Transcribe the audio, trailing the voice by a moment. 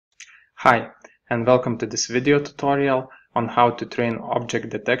Hi, and welcome to this video tutorial on how to train object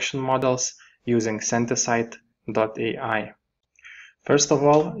detection models using SentiSight.ai. First of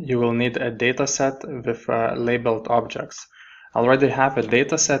all, you will need a dataset with labeled objects. I already have a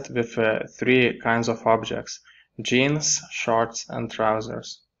dataset with three kinds of objects: jeans, shorts, and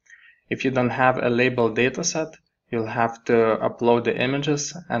trousers. If you don't have a labeled dataset, you'll have to upload the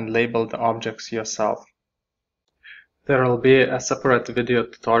images and label the objects yourself. There will be a separate video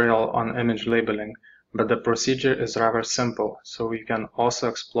tutorial on image labeling, but the procedure is rather simple, so you can also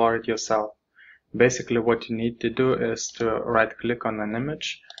explore it yourself. Basically, what you need to do is to right-click on an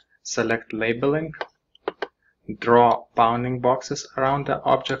image, select labeling, draw bounding boxes around the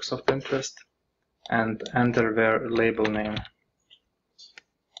objects of interest, and enter their label name.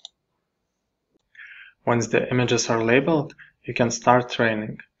 Once the images are labeled, you can start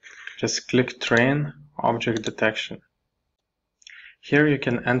training. Just click Train Object Detection. Here you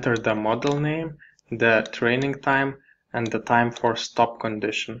can enter the model name, the training time, and the time for stop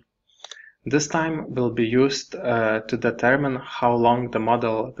condition. This time will be used to determine how long the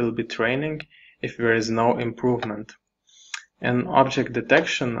model will be training if there is no improvement. In object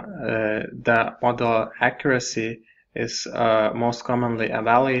detection, the model accuracy is most commonly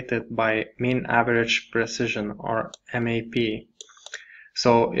evaluated by mean average precision, or MAP.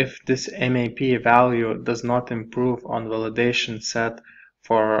 So if this MAP value does not improve on validation set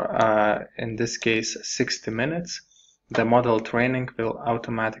for, in this case, 60 minutes, the model training will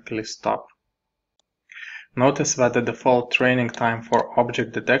automatically stop. Notice that the default training time for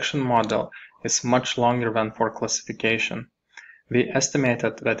object detection model is much longer than for classification. We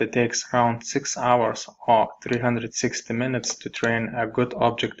estimated that it takes around 6 hours or 360 minutes to train a good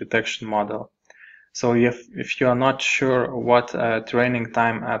object detection model. So if you are not sure what training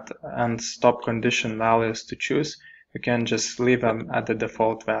time and stop condition values to choose, you can just leave them at the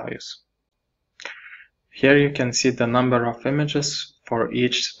default values. Here you can see the number of images for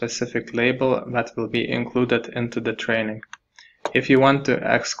each specific label that will be included into the training. If you want to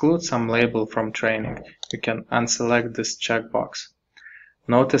exclude some label from training, you can unselect this checkbox.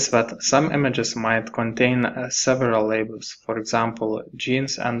 Notice that some images might contain several labels, for example,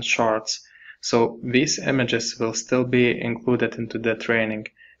 jeans and shorts. So these images will still be included into the training,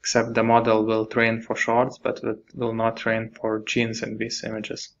 except the model will train for shorts, but it will not train for jeans in these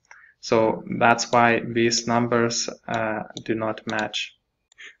images. So that's why these numbers do not match.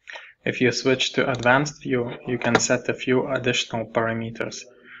 If you switch to advanced view, you can set a few additional parameters.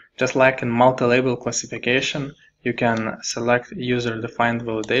 Just like in multi-label classification, you can select user-defined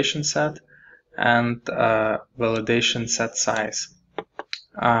validation set and validation set size.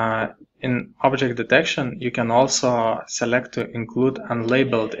 In object detection, you can also select to include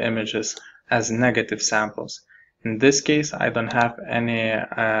unlabeled images as negative samples. In this case, I don't have any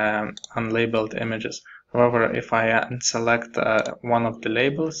unlabeled images. However, if I select one of the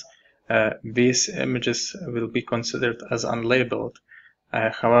labels, these images will be considered as unlabeled.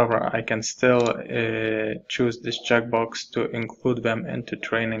 However, I can still choose this checkbox to include them into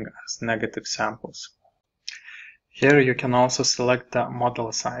training as negative samples. Here you can also select the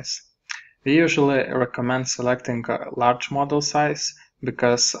model size. We usually recommend selecting a large model size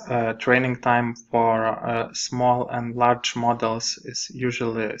because training time for small and large models is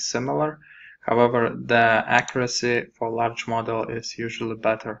usually similar. However, the accuracy for large model is usually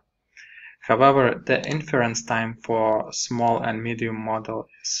better. However, the inference time for small and medium model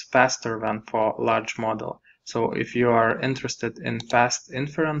is faster than for large model. So if you are interested in fast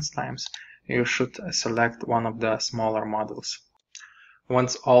inference times, you should select one of the smaller models.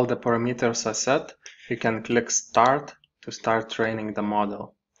 Once all the parameters are set, you can click Start to start training the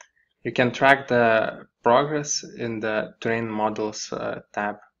model. You can track the progress in the Train Models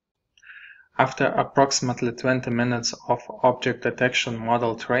tab. After approximately 20 minutes of object detection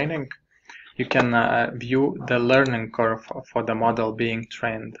model training, you can view the learning curve for the model being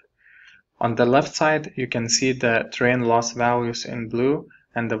trained. On the left side, you can see the train loss values in blue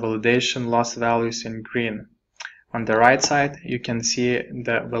and the validation loss values in green. On the right side, you can see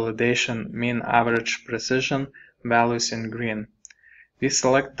the validation mean average precision values in green. We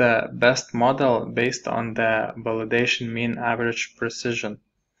select the best model based on the validation mean average precision.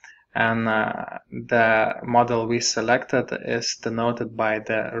 And the model we selected is denoted by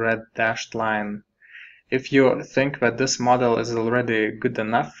the red dashed line. If you think that this model is already good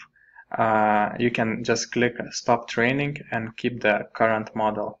enough, you can just click Stop Training and keep the current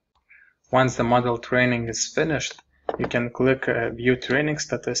model. Once the model training is finished, you can click View Training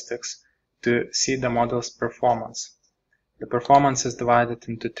Statistics to see the model's performance. The performance is divided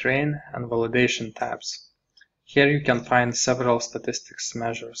into Train and Validation tabs. Here you can find several statistics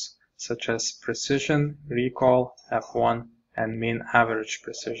measures, such as precision, recall, F1, and mean average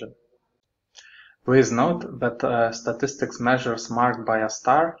precision. Please note that statistics measures marked by a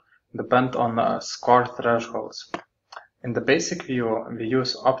star depend on score thresholds. In the basic view, we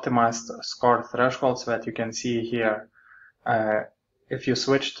use optimized score thresholds that you can see here. If you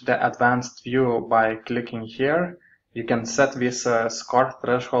switch to the advanced view by clicking here, you can set these score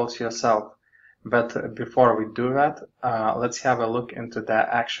thresholds yourself. But before we do that, let's have a look into the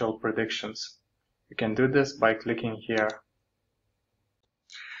actual predictions. You can do this by clicking here.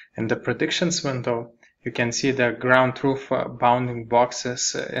 In the predictions window, you can see the ground truth bounding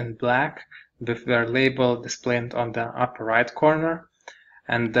boxes in black with their label displayed on the upper right corner,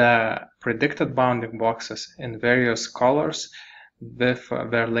 and the predicted bounding boxes in various colors with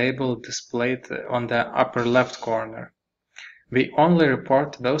their label displayed on the upper left corner. We only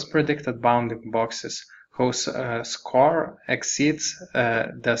report those predicted bounding boxes whose score exceeds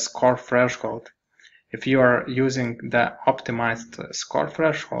the score threshold. If you are using the optimized score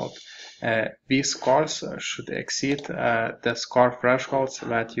threshold, these scores should exceed the score thresholds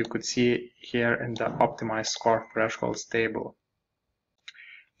that you could see here in the optimized score thresholds table.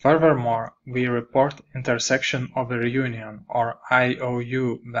 Furthermore, we report intersection over union, or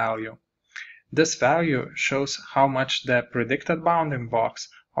IOU value. This value shows how much the predicted bounding box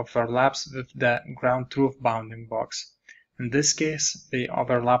overlaps with the ground truth bounding box. In this case, they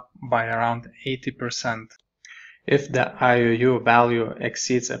overlap by around 80%. If the IOU value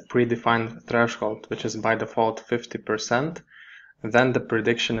exceeds a predefined threshold, which is by default 50%, then the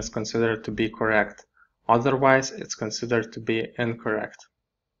prediction is considered to be correct. Otherwise, it's considered to be incorrect.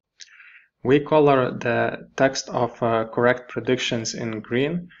 We color the text of correct predictions in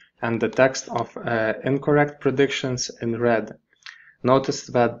green and the text of incorrect predictions in red. Notice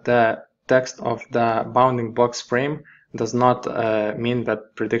that the text of the bounding box frame does not mean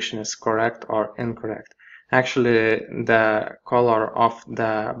that prediction is correct or incorrect. Actually, the color of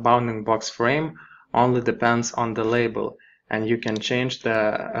the bounding box frame only depends on the label, and you can change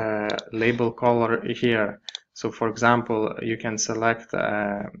the label color here. So for example, you can select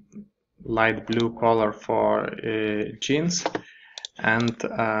light blue color for jeans, and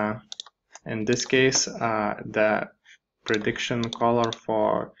in this case the prediction color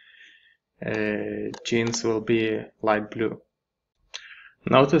for jeans will be light blue.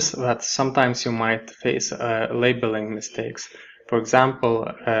 Notice that sometimes you might face labeling mistakes. For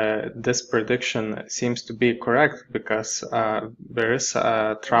example, this prediction seems to be correct because there is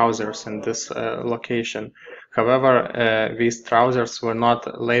trousers in this location. However, these trousers were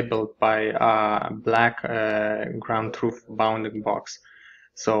not labeled by a black ground truth bounding box.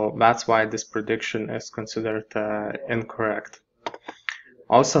 So that's why this prediction is considered incorrect.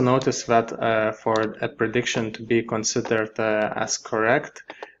 Also notice that for a prediction to be considered as correct,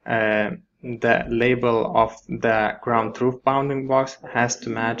 the label of the ground truth bounding box has to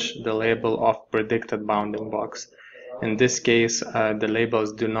match the label of predicted bounding box. In this case, the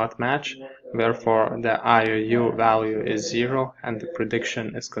labels do not match, therefore the IOU value is 0 and the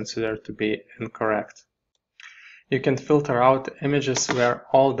prediction is considered to be incorrect. You can filter out images where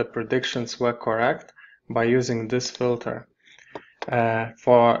all the predictions were correct by using this filter.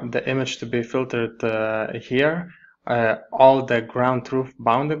 For the image to be filtered here, all the ground truth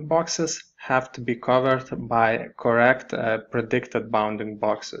bounding boxes have to be covered by correct predicted bounding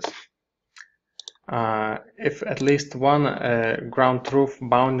boxes. If at least one ground truth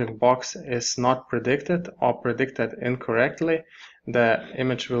bounding box is not predicted or predicted incorrectly, the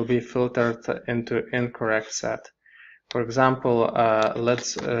image will be filtered into incorrect set. For example,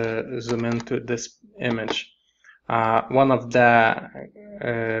 let's zoom into this image. One of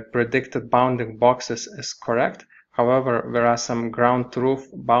the predicted bounding boxes is correct. However, there are some ground truth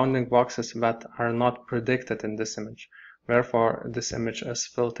bounding boxes that are not predicted in this image. Therefore, this image is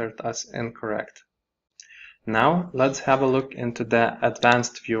filtered as incorrect. Now, let's have a look into the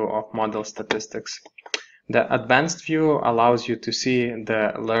advanced view of model statistics. The advanced view allows you to see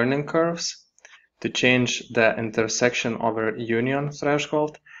the learning curves, to change the intersection over union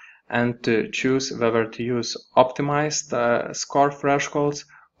threshold, and to choose whether to use optimized score thresholds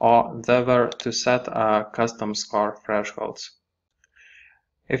or whether to set custom score thresholds.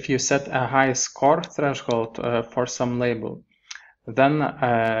 If you set a high score threshold for some label, then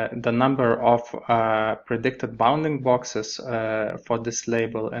the number of predicted bounding boxes for this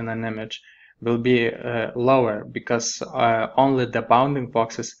label in an image will be lower, because only the bounding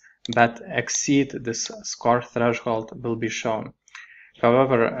boxes that exceed this score threshold will be shown.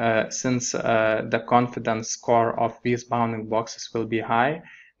 However, since the confidence score of these bounding boxes will be high,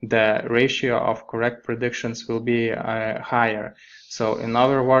 the ratio of correct predictions will be higher. So in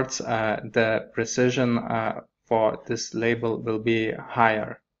other words, the precision for this label will be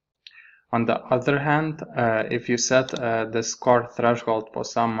higher. On the other hand, if you set the score threshold for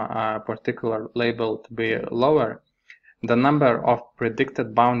some particular label to be lower, the number of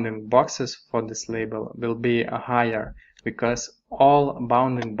predicted bounding boxes for this label will be higher, because all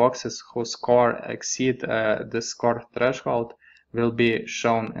bounding boxes whose score exceed the score threshold will be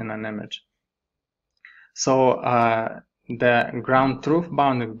shown in an image. So the ground truth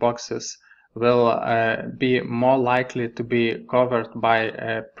bounding boxes will be more likely to be covered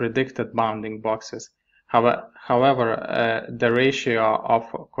by predicted bounding boxes. However, the ratio of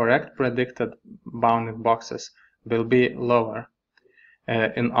correct predicted bounding boxes will be lower.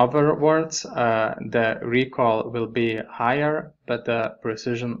 In other words, the recall will be higher, but the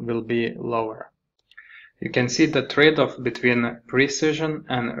precision will be lower. You can see the trade-off between precision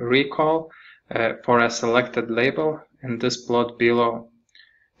and recall for a selected label in this plot below.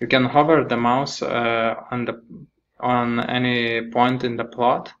 You can hover the mouse on any point in the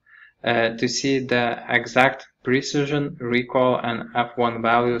plot to see the exact precision, recall, and F1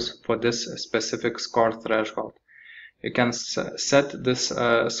 values for this specific score threshold. You can set this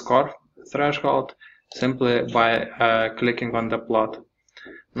score threshold simply by clicking on the plot.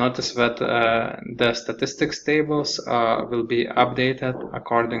 Notice that the statistics tables will be updated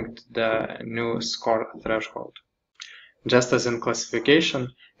according to the new score threshold. Just as in classification,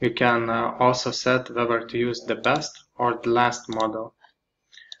 you can also set whether to use the best or the last model.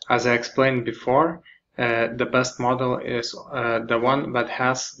 As I explained before, the best model is the one that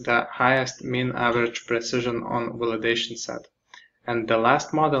has the highest mean average precision on validation set. And the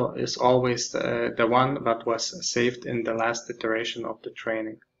last model is always the one that was saved in the last iteration of the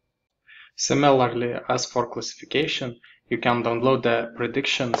training. Similarly, as for classification, you can download the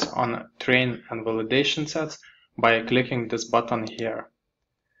predictions on train and validation sets by clicking this button here.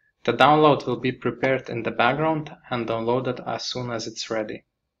 The download will be prepared in the background and downloaded as soon as it's ready.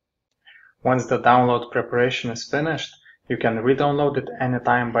 Once the download preparation is finished, you can re-download it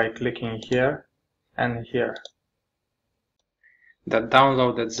anytime by clicking here and here. The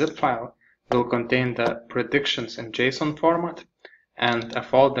downloaded zip file will contain the predictions in JSON format and a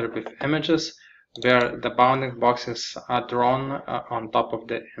folder with images where the bounding boxes are drawn on top of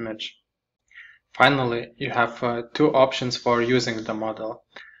the image. Finally, you have two options for using the model.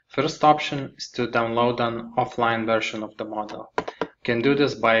 First option is to download an offline version of the model. You can do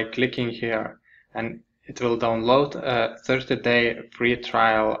this by clicking here, and it will download a 30-day free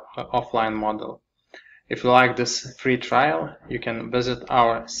trial offline model. If you like this free trial, you can visit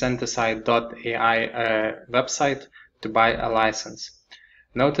our SentiSight.ai website to buy a license.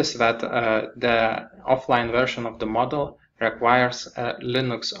 Notice that the offline version of the model requires a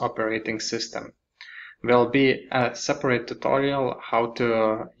Linux operating system. There will be a separate tutorial how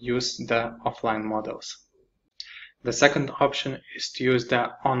to use the offline models. The second option is to use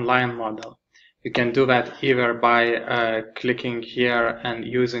the online model. You can do that either by clicking here and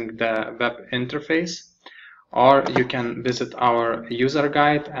using the web interface, or you can visit our user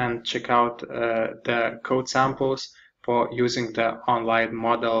guide and check out the code samples for using the online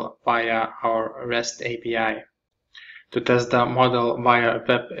model via our REST API. To test the model via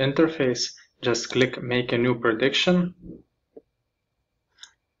web interface, just click Make a New Prediction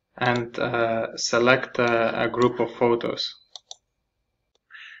and select a group of photos.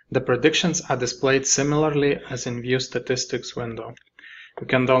 The predictions are displayed similarly as in View Statistics window. You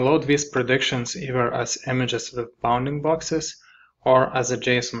can download these predictions either as images with bounding boxes or as a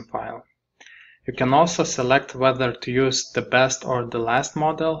JSON file. You can also select whether to use the best or the last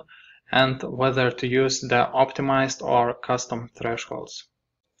model and whether to use the optimized or custom thresholds.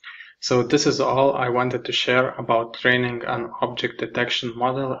 So this is all I wanted to share about training an object detection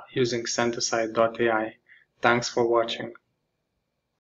model using SentiSight.ai. Thanks for watching.